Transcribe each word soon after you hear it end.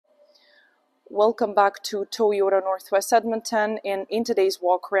Welcome back to Toyota Northwest Edmonton, and in today's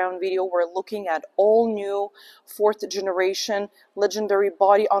walk around video we're looking at all new 4th generation legendary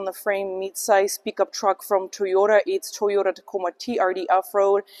body on the frame mid-size pickup truck from Toyota. It's Toyota Tacoma TRD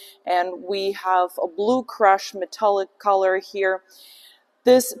off-road, and we have a blue crushed metallic color here.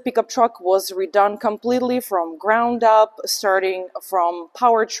 This pickup truck was redone completely from ground up, starting from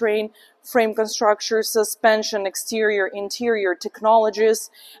powertrain, frame construction, suspension, exterior, interior technologies.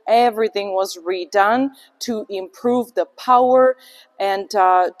 Everything was redone to improve the power and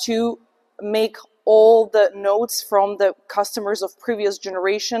to make all the notes from the customers of previous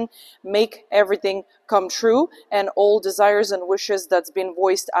generation, make everything come true, and all desires and wishes that's been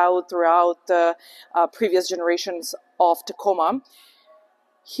voiced out throughout the previous generations of Tacoma.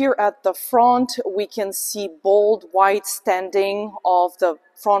 Here at the front, we can see bold white standing of the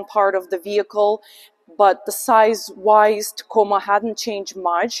front part of the vehicle, but the size-wise, Tacoma hadn't changed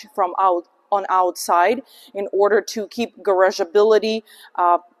much from outside in order to keep garageability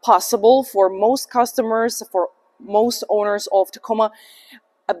possible for most customers, for most owners of Tacoma.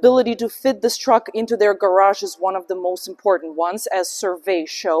 Ability to fit this truck into their garage is one of the most important ones, as survey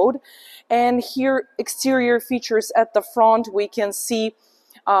showed. And here, exterior features at the front, we can see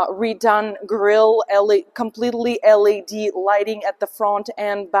redone grille, completely LED lighting at the front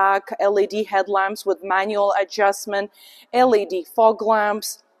and back, LED headlamps with manual adjustment, LED fog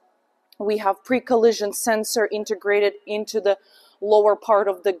lamps. We have pre-collision sensor integrated into the lower part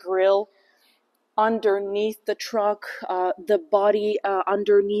of the grille. Underneath the truck, the body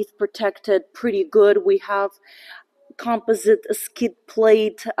underneath protected pretty good. We have composite skid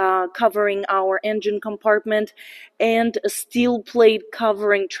plate covering our engine compartment and a steel plate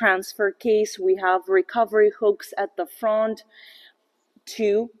covering transfer case. We have recovery hooks at the front,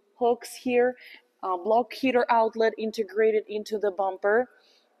 2 hooks here, block heater outlet integrated into the bumper.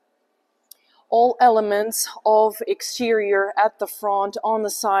 All elements of exterior at the front, on the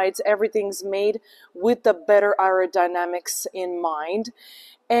sides, everything's made with the better aerodynamics in mind.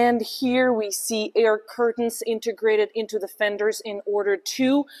 And here we see air curtains integrated into the fenders in order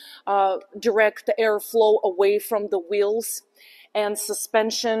to direct the airflow away from the wheels and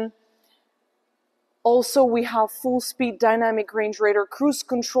suspension. Also, we have full speed dynamic range radar cruise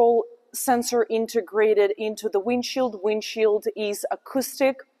control sensor integrated into the windshield. Windshield is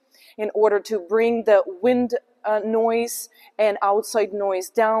acoustic in order to bring the wind noise and outside noise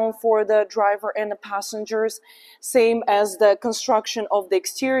down for the driver and the passengers. Same as the construction of the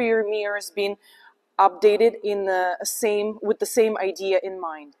exterior mirrors being updated in with the same idea in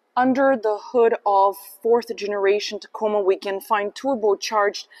mind. Under the hood of 4th generation Tacoma, we can find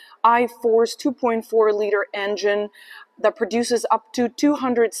turbocharged I-Force 2.4 liter engine that produces up to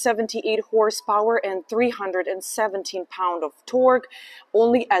 278 horsepower and 317 pounds of torque,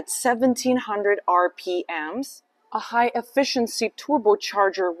 only at 1700 RPMs. A high-efficiency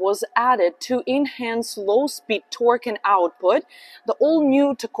turbocharger was added to enhance low-speed torque and output. The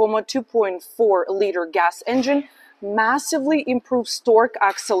all-new Tacoma 2.4 liter gas engine massively improves torque,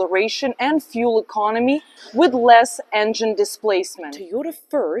 acceleration, and fuel economy with less engine displacement. Toyota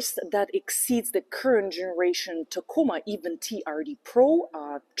first that exceeds the current generation Tacoma, even TRD Pro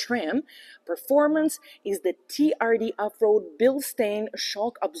trim performance, is the TRD off-road Bilstein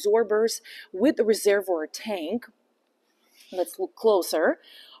shock absorbers with reservoir tank. Let's look closer.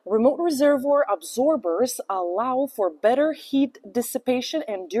 Remote reservoir absorbers allow for better heat dissipation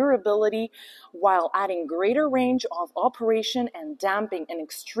and durability while adding greater range of operation and damping in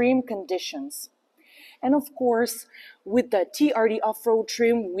extreme conditions. And of course, with the TRD off-road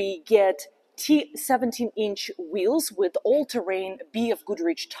trim, we get 17-inch wheels with all-terrain BF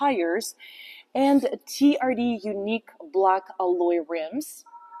Goodrich tires and TRD unique black alloy rims.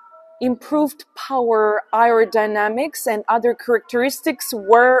 Improved power, aerodynamics, and other characteristics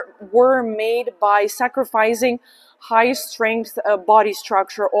were made by sacrificing high-strength body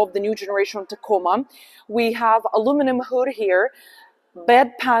structure of the new generation Tacoma. We have aluminum hood here,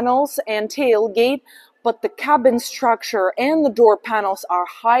 bed panels, and tailgate, but the cabin structure and the door panels are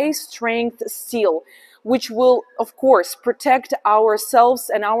high-strength steel, which will, of course, protect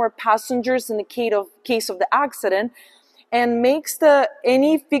ourselves and our passengers in the case of the accident, and makes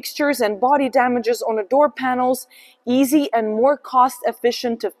any fixtures and body damages on the door panels easy and more cost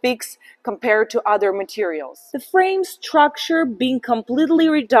efficient to fix compared to other materials. The frame structure being completely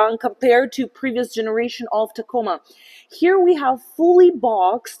redone compared to previous generation of Tacoma. Here we have fully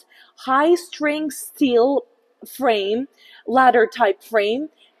boxed, high-strength steel frame, ladder type frame,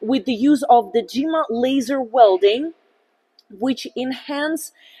 with the use of the GEMA laser welding, which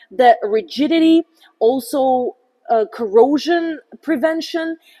enhance the rigidity, also corrosion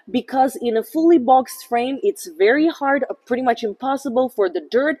prevention, because in a fully boxed frame it's very hard, pretty much impossible for the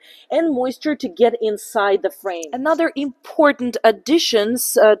dirt and moisture to get inside the frame. Another important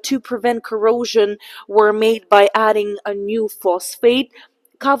additions to prevent corrosion were made by adding a new phosphate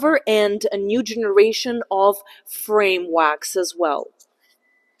cover and a new generation of frame wax as well.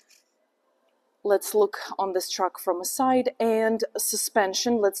 Let's look on this truck from a side. And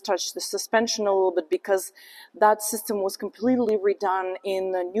suspension, let's touch the suspension a little bit, because that system was completely redone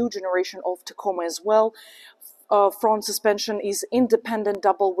in the new generation of Tacoma as well. Front suspension is independent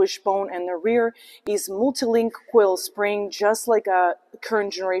double wishbone, and the rear is multi-link coil spring, just like a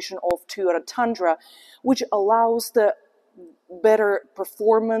current generation of Toyota Tundra, which allows the better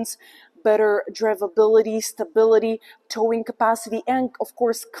performance, better drivability, stability, towing capacity, and of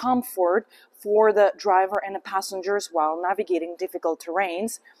course comfort for the driver and the passengers while navigating difficult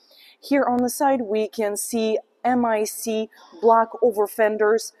terrains. Here on the side we can see MIC black over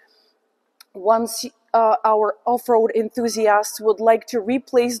fenders. Once our off-road enthusiasts would like to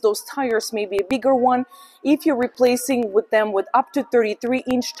replace those tires, maybe a bigger one, if you're replacing with them with up to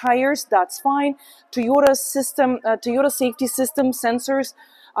 33-inch tires, that's fine. Toyota safety system sensors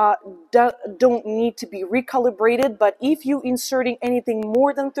don't need to be recalibrated, but if you inserting anything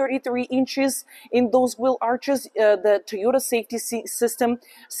more than 33 inches in those wheel arches, the Toyota safety system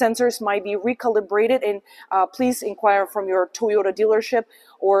sensors might be recalibrated, and please inquire from your Toyota dealership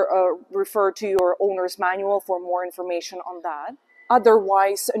or refer to your owner's manual for more information on that.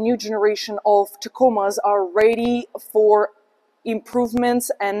 Otherwise, a new generation of Tacomas are ready for improvements,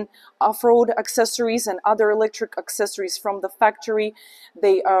 and off-road accessories and other electric accessories from the factory.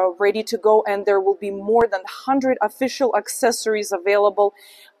 They are ready to go, and there will be more than 100 official accessories available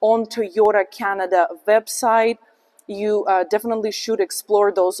on Toyota Canada website. You definitely should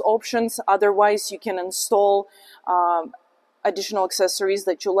explore those options. Otherwise, you can install additional accessories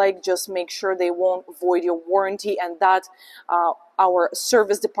that you like. Just make sure they won't void your warranty, and that our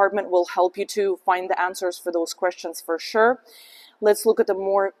service department will help you to find the answers for those questions for sure. Let's look at the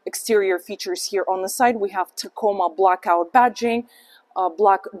more exterior features here on the side. We have Tacoma blackout badging,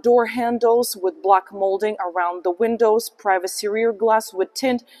 black door handles with black molding around the windows, privacy rear glass with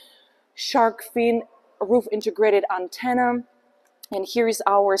tint, shark fin, roof integrated antenna, and here is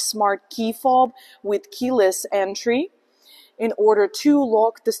our smart key fob with keyless entry. In order to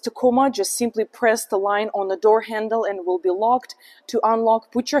lock this Tacoma, just simply press the line on the door handle and it will be locked. To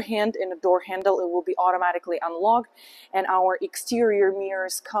unlock, put your hand in the door handle, it will be automatically unlocked. And our exterior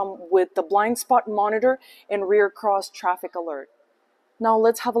mirrors come with the blind spot monitor and rear cross traffic alert. Now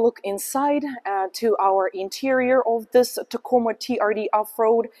let's have a look inside to our interior of this Tacoma TRD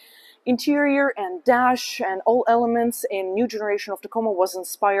off-road. Interior and dash and all elements in new generation of Tacoma was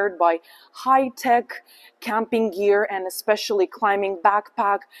inspired by high-tech camping gear, and especially climbing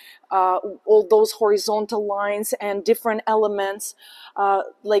backpack, all those horizontal lines and different elements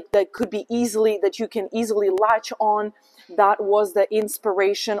like that you can easily latch on. That was the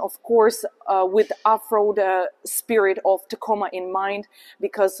inspiration, of course, with off-road spirit of Tacoma in mind,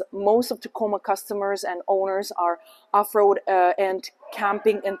 because most of Tacoma customers and owners are off-road and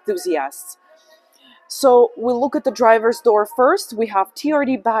camping enthusiasts. So we'll look at the driver's door first. We have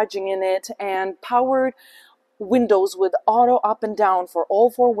TRD badging in it and powered windows with auto up and down for all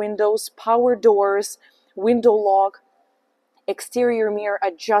 4 windows, power doors, window lock, exterior mirror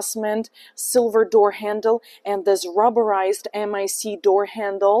adjustment, silver door handle, and this rubberized MIC door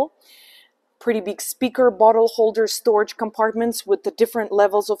handle. Pretty big speaker bottle holder storage compartments with the different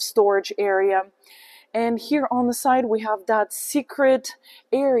levels of storage area. And here on the side we have that secret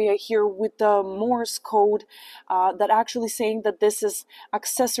area here with the Morse code that actually saying that this is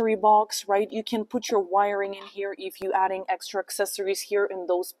accessory box, right? You can put your wiring in here if you adding extra accessories here in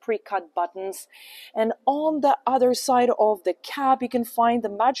those pre-cut buttons. And on the other side of the cab you can find the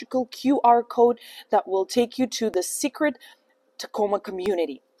magical QR code that will take you to the secret Tacoma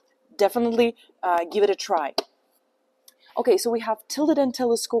community. Definitely give it a try. Okay, so we have tilted and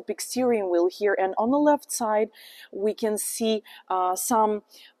telescopic steering wheel here, and on the left side we can see some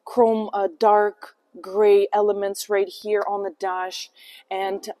chrome dark gray elements right here on the dash,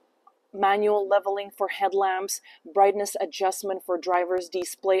 and manual leveling for headlamps, brightness adjustment for driver's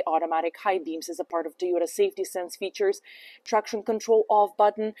display, automatic high beams as a part of Toyota Safety Sense features, traction control off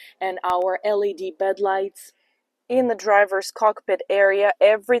button, and our LED bed lights. In the driver's cockpit area,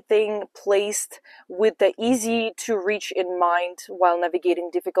 everything placed with the easy to reach in mind while navigating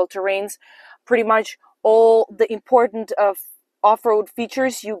difficult terrains. Pretty much all the important off-road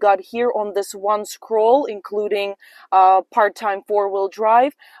features you got here on this one scroll, including part-time 4-wheel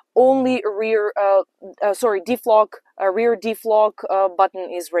drive, only rear deflog button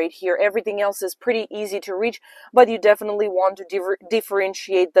is right here. Everything else is pretty easy to reach, but you definitely want to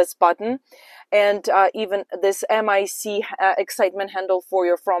differentiate this button. And even this MIC excitement handle for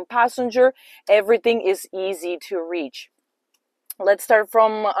your front passenger, everything is easy to reach. Let's start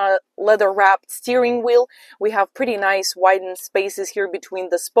from leather wrapped steering wheel. We have pretty nice widened spaces here between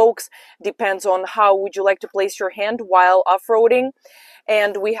the spokes. Depends on how would you like to place your hand while off-roading.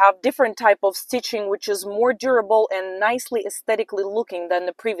 And we have different type of stitching, which is more durable and nicely aesthetically looking than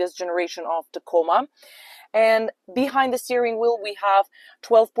the previous generation of Tacoma. And behind the steering wheel, we have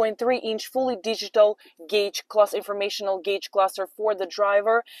 12.3-inch fully digital informational gauge cluster for the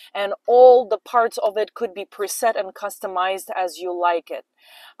driver, and all the parts of it could be preset and customized as you like it.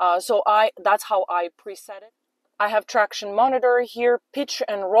 That's how I preset it. I have traction monitor here, pitch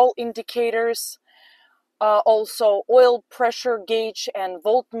and roll indicators, also oil pressure gauge and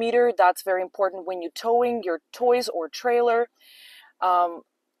voltmeter. That's very important when you're towing your toys or trailer.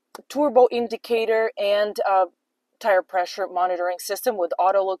 Turbo indicator, and tire pressure monitoring system with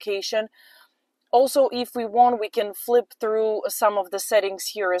auto location. Also, if we want, we can flip through some of the settings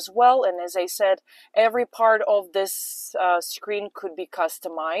here as well. And as I said, every part of this screen could be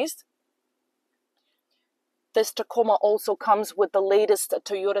customized. This Tacoma also comes with the latest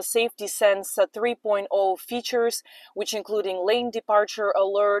Toyota Safety Sense 3.0 features, which including lane departure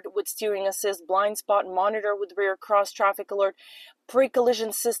alert with steering assist, blind spot monitor with rear cross traffic alert,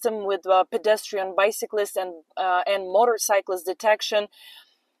 pre-collision system with pedestrian, bicyclist, and motorcyclist detection,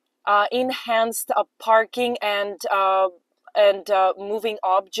 enhanced parking and moving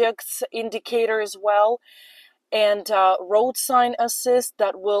objects indicator as well, and road sign assist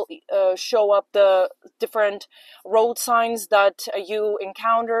that will show up the different road signs that you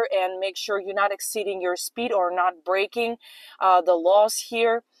encounter and make sure you're not exceeding your speed or not breaking the laws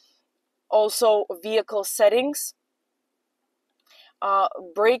here. Also, vehicle settings,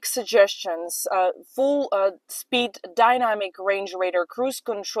 brake suggestions, full speed dynamic range radar, cruise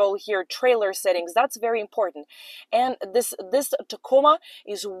control here, trailer settings. That's very important. And this Tacoma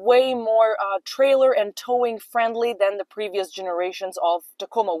is way more trailer and towing friendly than the previous generations of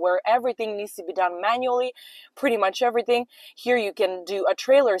Tacoma, where everything needs to be done manually, pretty much everything. Here you can do a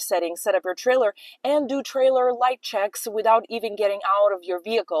trailer setting, set up your trailer, and do trailer light checks without even getting out of your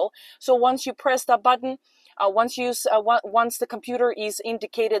vehicle. So once you press that button, once the computer is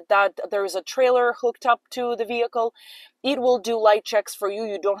indicated that there is a trailer hooked up to the vehicle, it will do light checks for you.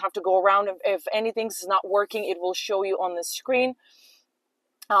 You don't have to go around. If anything's not working, it will show you on the screen.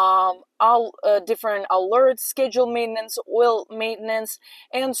 Different alerts, schedule maintenance, oil maintenance,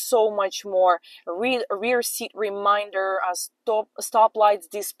 and so much more. Rear seat reminder, stop lights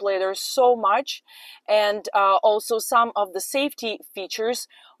display. There's so much. And also some of the safety features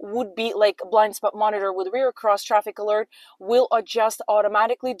would be like blind spot monitor with rear cross traffic alert will adjust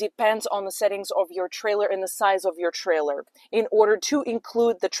automatically, depends on the settings of your trailer and the size of your trailer in order to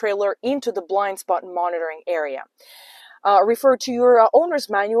include the trailer into the blind spot monitoring area. Refer to your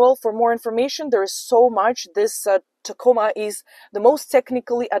owner's manual for more information. There is so much. This Tacoma is the most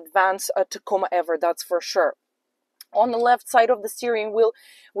technically advanced Tacoma ever, that's for sure. On the left side of the steering wheel,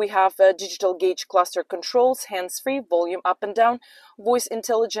 we have digital gauge cluster controls, hands-free, volume up and down, voice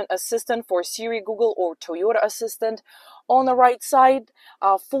intelligent assistant for Siri, Google, or Toyota Assistant. On the right side,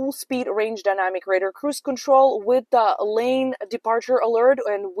 full speed range dynamic radar cruise control with the lane departure alert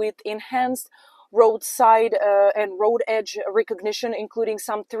and with enhanced roadside and road edge recognition, including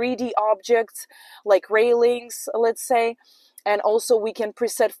some 3D objects like railings, let's say. And also we can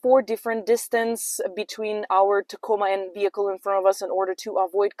preset 4 different distance between our Tacoma and vehicle in front of us in order to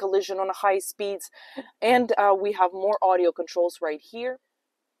avoid collision on high speeds. And we have more audio controls right here.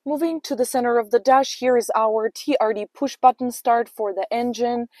 Moving to the center of the dash, here is our TRD push button start for the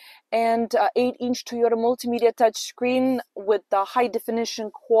engine, and 8-inch Toyota multimedia touchscreen with the high definition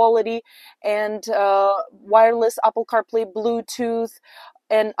quality and wireless Apple CarPlay, Bluetooth,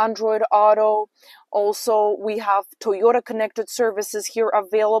 and Android Auto. Also, we have Toyota connected services here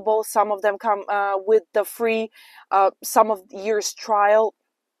available. Some of them come with the free some of years trial.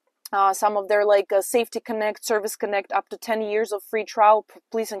 Some of their like Safety Connect, Service Connect, up to 10 years of free trial.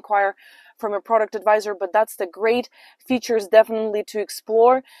 Please inquire from your product advisor, but that's the great features definitely to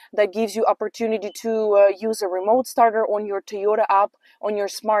explore. That gives you opportunity to use a remote starter on your Toyota app on your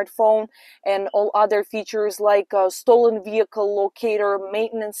smartphone, and all other features like stolen vehicle locator,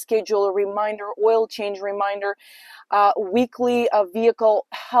 maintenance schedule reminder, oil change reminder, weekly vehicle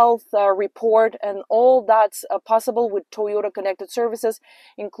health report, and all that's possible with Toyota connected services,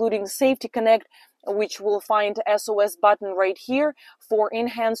 including Safety Connect, which will find SOS button right here for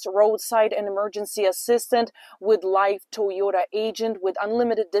enhanced roadside and emergency assistant with live Toyota agent with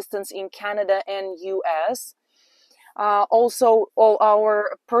unlimited distance in Canada and US. Also, all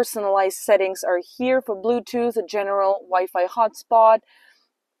our personalized settings are here for Bluetooth, general Wi-Fi hotspot,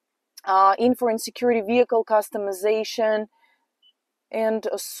 info and security vehicle customization, and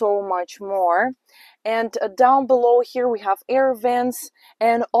so much more. And down below here we have air vents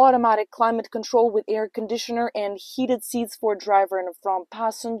and automatic climate control with air conditioner and heated seats for driver and front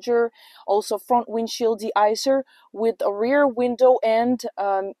passenger. Also front windshield de-icer with a rear window and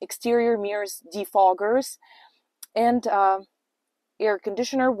exterior mirrors defoggers. And air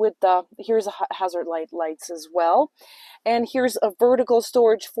conditioner with here's a hazard lights as well. And here's a vertical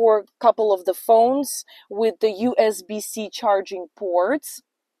storage for a couple of the phones with the USB-C charging ports.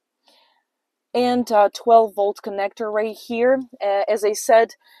 And 12-volt connector right here. As I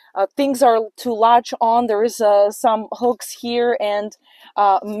said, things are to latch on. There is some hooks here and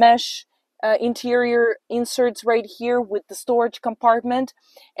mesh interior inserts right here with the storage compartment,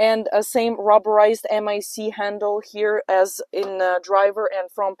 and same rubberized MIC handle here as in driver and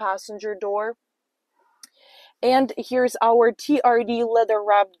front passenger door. And here's our TRD leather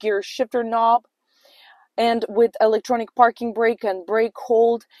wrapped gear shifter knob, and with electronic parking brake and brake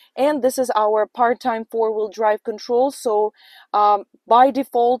hold. And this is our part-time four-wheel drive control. So by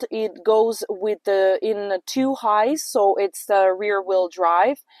default it goes with in 2 highs, so it's the rear wheel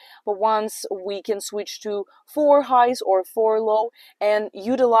drive. But once we can switch to 4 highs or 4 low and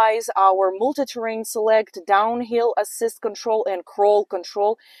utilize our multi-terrain select, downhill assist control, and crawl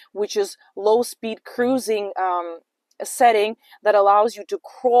control, which is low speed cruising setting that allows you to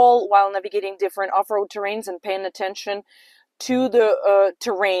crawl while navigating different off-road terrains and paying attention to the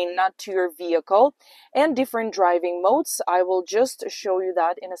terrain, not to your vehicle, and different driving modes. I will just show you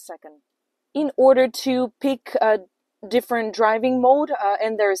that in a second. In order to pick a different driving mode,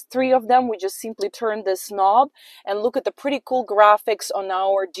 and there's 3 of them, we just simply turn this knob and look at the pretty cool graphics on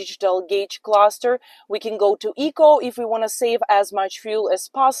our digital gauge cluster. We can go to eco if we want to save as much fuel as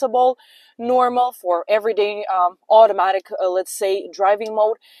possible, normal for everyday automatic, let's say, driving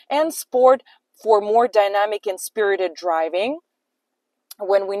mode, and sport for more dynamic and spirited driving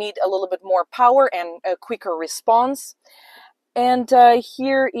when we need a little bit more power and a quicker response. And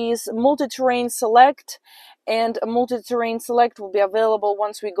here is multi-terrain select, and a multi-terrain select will be available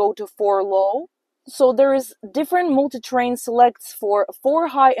once we go to 4 low. So there is different multi-terrain selects for 4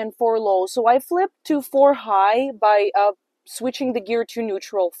 high and 4 low. So I flipped to 4 high by switching the gear to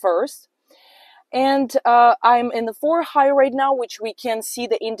neutral first. And I'm in the 4 high right now, which we can see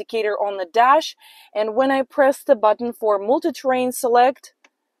the indicator on the dash. And when I press the button for multi-terrain select,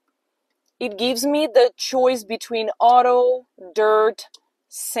 it gives me the choice between auto, dirt,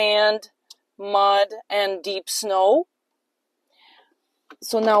 sand, mud, and deep snow.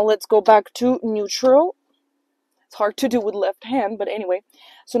 So now let's go back to neutral. It's hard to do with left hand, but anyway.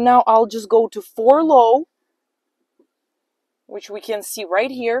 So now I'll just go to 4 low, which we can see right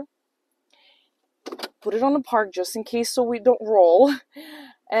here. Put it on the park just in case so we don't roll.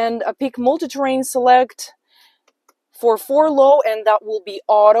 And pick multi-terrain select for 4 low, and that will be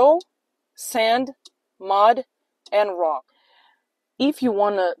auto, sand, mud, and rock. If you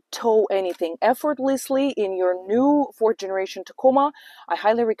want to tow anything effortlessly in your new 4th generation Tacoma, I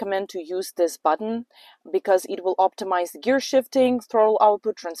highly recommend to use this button because it will optimize the gear shifting, throttle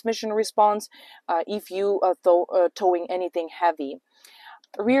output, transmission response if you are towing anything heavy.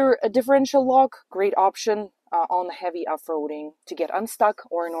 Rear differential lock, great option on heavy off-roading to get unstuck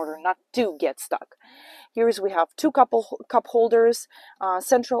or in order not to get stuck. Here's we have 2 cup holders,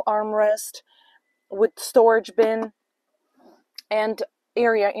 central armrest with storage bin, and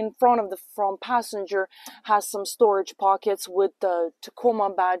area in front of the front passenger has some storage pockets with the Tacoma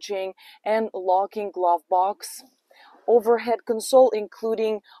badging and locking glove box. Overhead console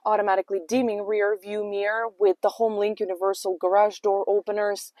including automatically dimming rear view mirror with the HomeLink universal garage door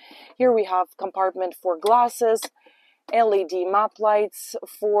openers. Here we have compartment for glasses, LED map lights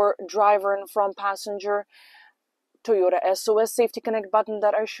for driver and front passenger, Toyota SOS Safety Connect button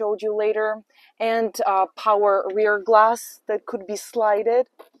that I showed you later, and power rear glass that could be slided.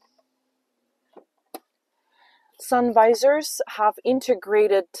 Sun visors have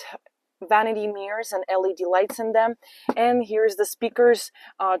integrated vanity mirrors and LED lights in them. And here's the speakers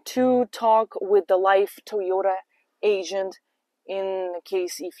to talk with the live Toyota agent in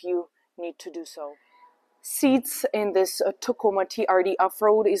case if you need to do so. Seats in this Tacoma TRD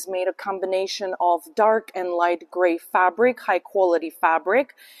off-road is made a combination of dark and light gray fabric, high quality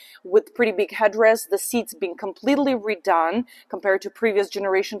fabric, with pretty big headrests. The seats being completely redone compared to previous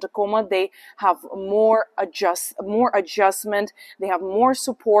generation Tacoma. They have more adjustment, they have more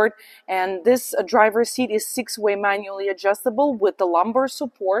support, and this driver's seat is 6-way manually adjustable with the lumbar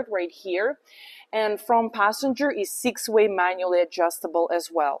support right here, and front passenger is 6-way manually adjustable as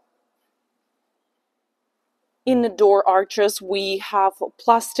well. In the door arches, we have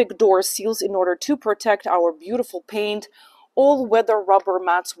plastic door seals in order to protect our beautiful paint, all-weather rubber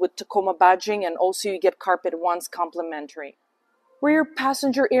mats with Tacoma badging, and also you get carpet ones complimentary. Rear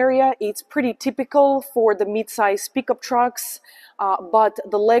passenger area, it's pretty typical for the mid-size pickup trucks, but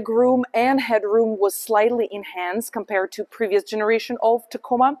the leg room and headroom was slightly enhanced compared to previous generation of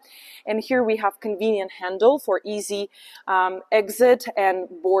Tacoma. And here we have convenient handle for easy exit and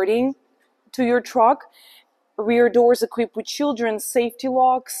boarding to your truck. Rear doors equipped with children's safety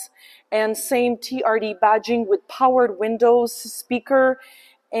locks, and same TRD badging with powered windows, speaker,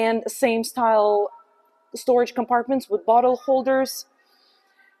 and same style storage compartments with bottle holders.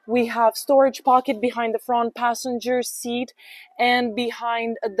 We have storage pocket behind the front passenger seat, and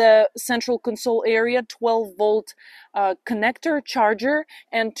behind the central console area, 12-volt connector charger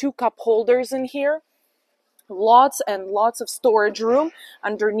and 2 cup holders in here. Lots and lots of storage room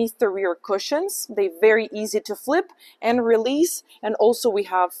underneath the rear cushions. They're very easy to flip and release, and also we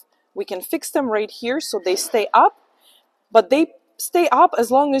can fix them right here so they stay up, but they stay up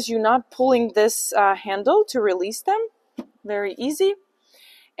as long as you're not pulling this handle to release them. Very easy.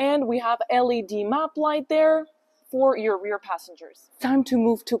 And we have LED map light there for your rear passengers. Time to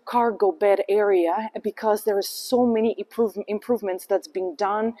move to cargo bed area, because there are so many improvements that's being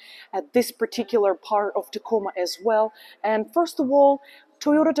done at this particular part of Tacoma as well. And first of all,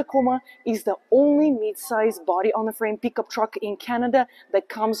 Toyota Tacoma is the only mid-size body on the frame pickup truck in Canada that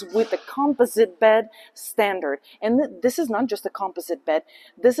comes with a composite bed standard. And this is not just a composite bed.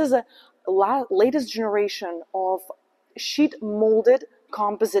 This is a latest generation of sheet molded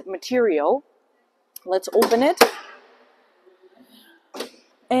composite material. Let's open it.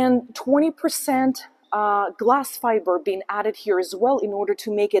 And 20% glass fiber being added here as well in order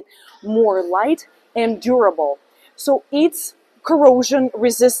to make it more light and durable. So it's corrosion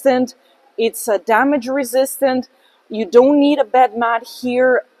resistant, it's damage resistant. You don't need a bed mat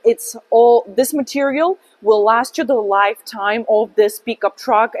here. It's all, this material will last you the lifetime of this pickup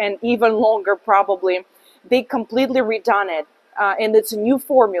truck and even longer probably. They completely redone it, and it's a new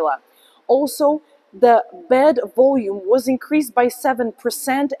formula. Also, the bed volume was increased by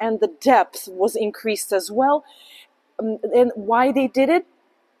 7%, and the depth was increased as well. And why they did it?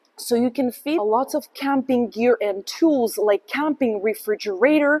 So you can fit lots of camping gear and tools like camping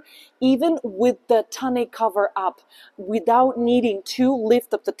refrigerator, even with the tonneau cover up, without needing to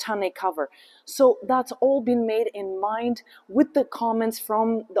lift up the tonneau cover. So that's all been made in mind with the comments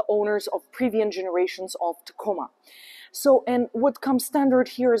from the owners of previous generations of Tacoma. So, and what comes standard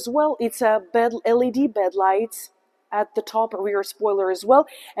here as well, it's a LED bed lights at the top, a rear spoiler as well.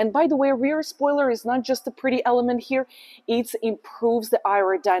 And by the way, rear spoiler is not just a pretty element here, it improves the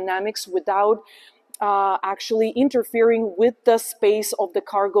aerodynamics without actually interfering with the space of the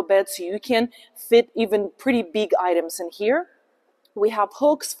cargo bed, so you can fit even pretty big items in here. We have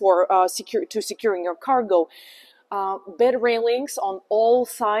hooks for securing your cargo. Bed railings on all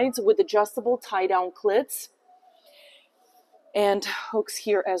sides with adjustable tie-down clips, and hooks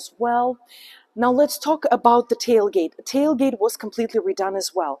here as well. Now let's talk about the tailgate. The tailgate was completely redone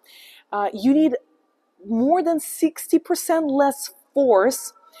as well. You need more than 60% less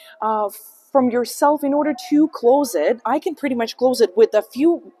force from yourself in order to close it. I can pretty much close it with a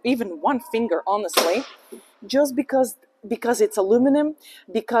few, even one finger, honestly, just because it's aluminum,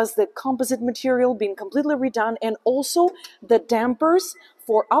 because the composite material being completely redone, and also the dampers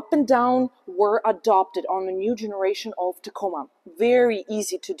for up and down were adopted on the new generation of Tacoma. Very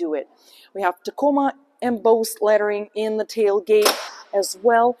easy to do it. We have Tacoma embossed lettering in the tailgate as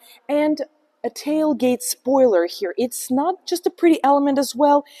well, and a tailgate spoiler here. It's not just a pretty element as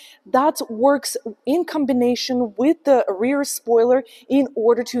well. That works in combination with the rear spoiler in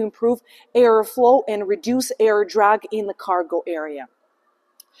order to improve airflow and reduce air drag in the cargo area.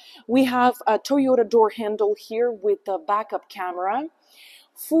 We have a Toyota door handle here with a backup camera,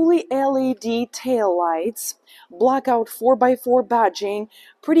 fully LED tail lights, blackout 4x4 badging,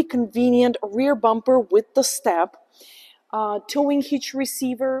 pretty convenient rear bumper with the step, towing hitch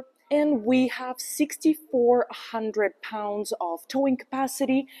receiver, and we have 6,400 pounds of towing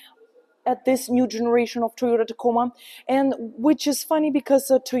capacity at this new generation of Toyota Tacoma. And which is funny because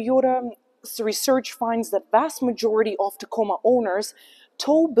Toyota research finds that vast majority of Tacoma owners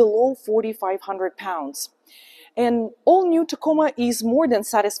tow below 4,500 pounds. And all new Tacoma is more than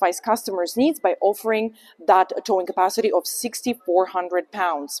satisfies customers' needs by offering that towing capacity of 6,400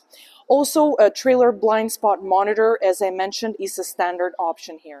 pounds. Also, a trailer blind spot monitor, as I mentioned, is a standard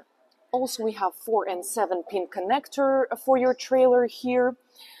option here. Also, we have 4 and 7 pin connector for your trailer here,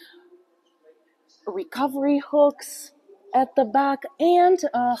 recovery hooks at the back, and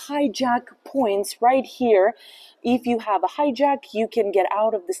hijack points right here. If you have a hijack, you can get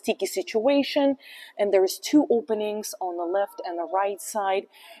out of the sticky situation, and there's 2 openings on the left and the right side.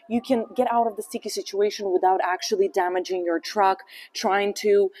 You can get out of the sticky situation without actually damaging your truck, trying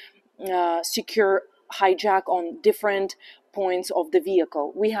to secure hijack on different points of the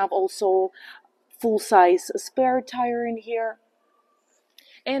vehicle. We have also full-size spare tire in here,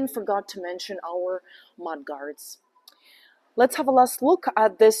 and forgot to mention our mud guards. Let's have a last look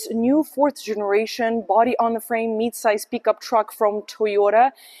at this new 4th generation body on the frame mid-size pickup truck from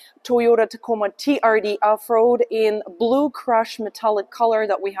Toyota Tacoma TRD off-road in blue crushed metallic color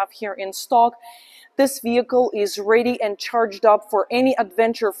that we have here in stock. This vehicle is ready and charged up for any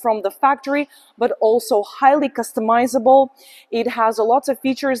adventure from the factory, but also highly customizable. It has lots of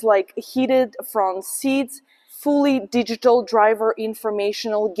features like heated front seats, fully digital driver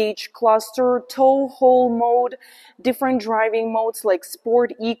informational gauge cluster, tow haul mode, different driving modes like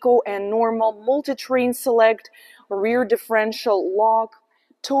sport, eco, and normal, multi-terrain select, rear differential lock,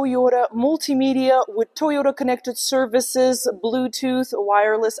 Toyota multimedia with Toyota connected services, Bluetooth,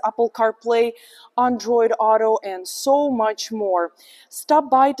 wireless, Apple CarPlay, Android Auto, and so much more.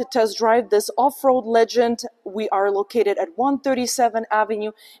 Stop by to test drive this off-road legend. We are located at 137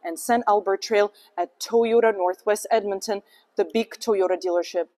 Avenue and St. Albert Trail at Toyota Northwest Edmonton, the big Toyota dealership.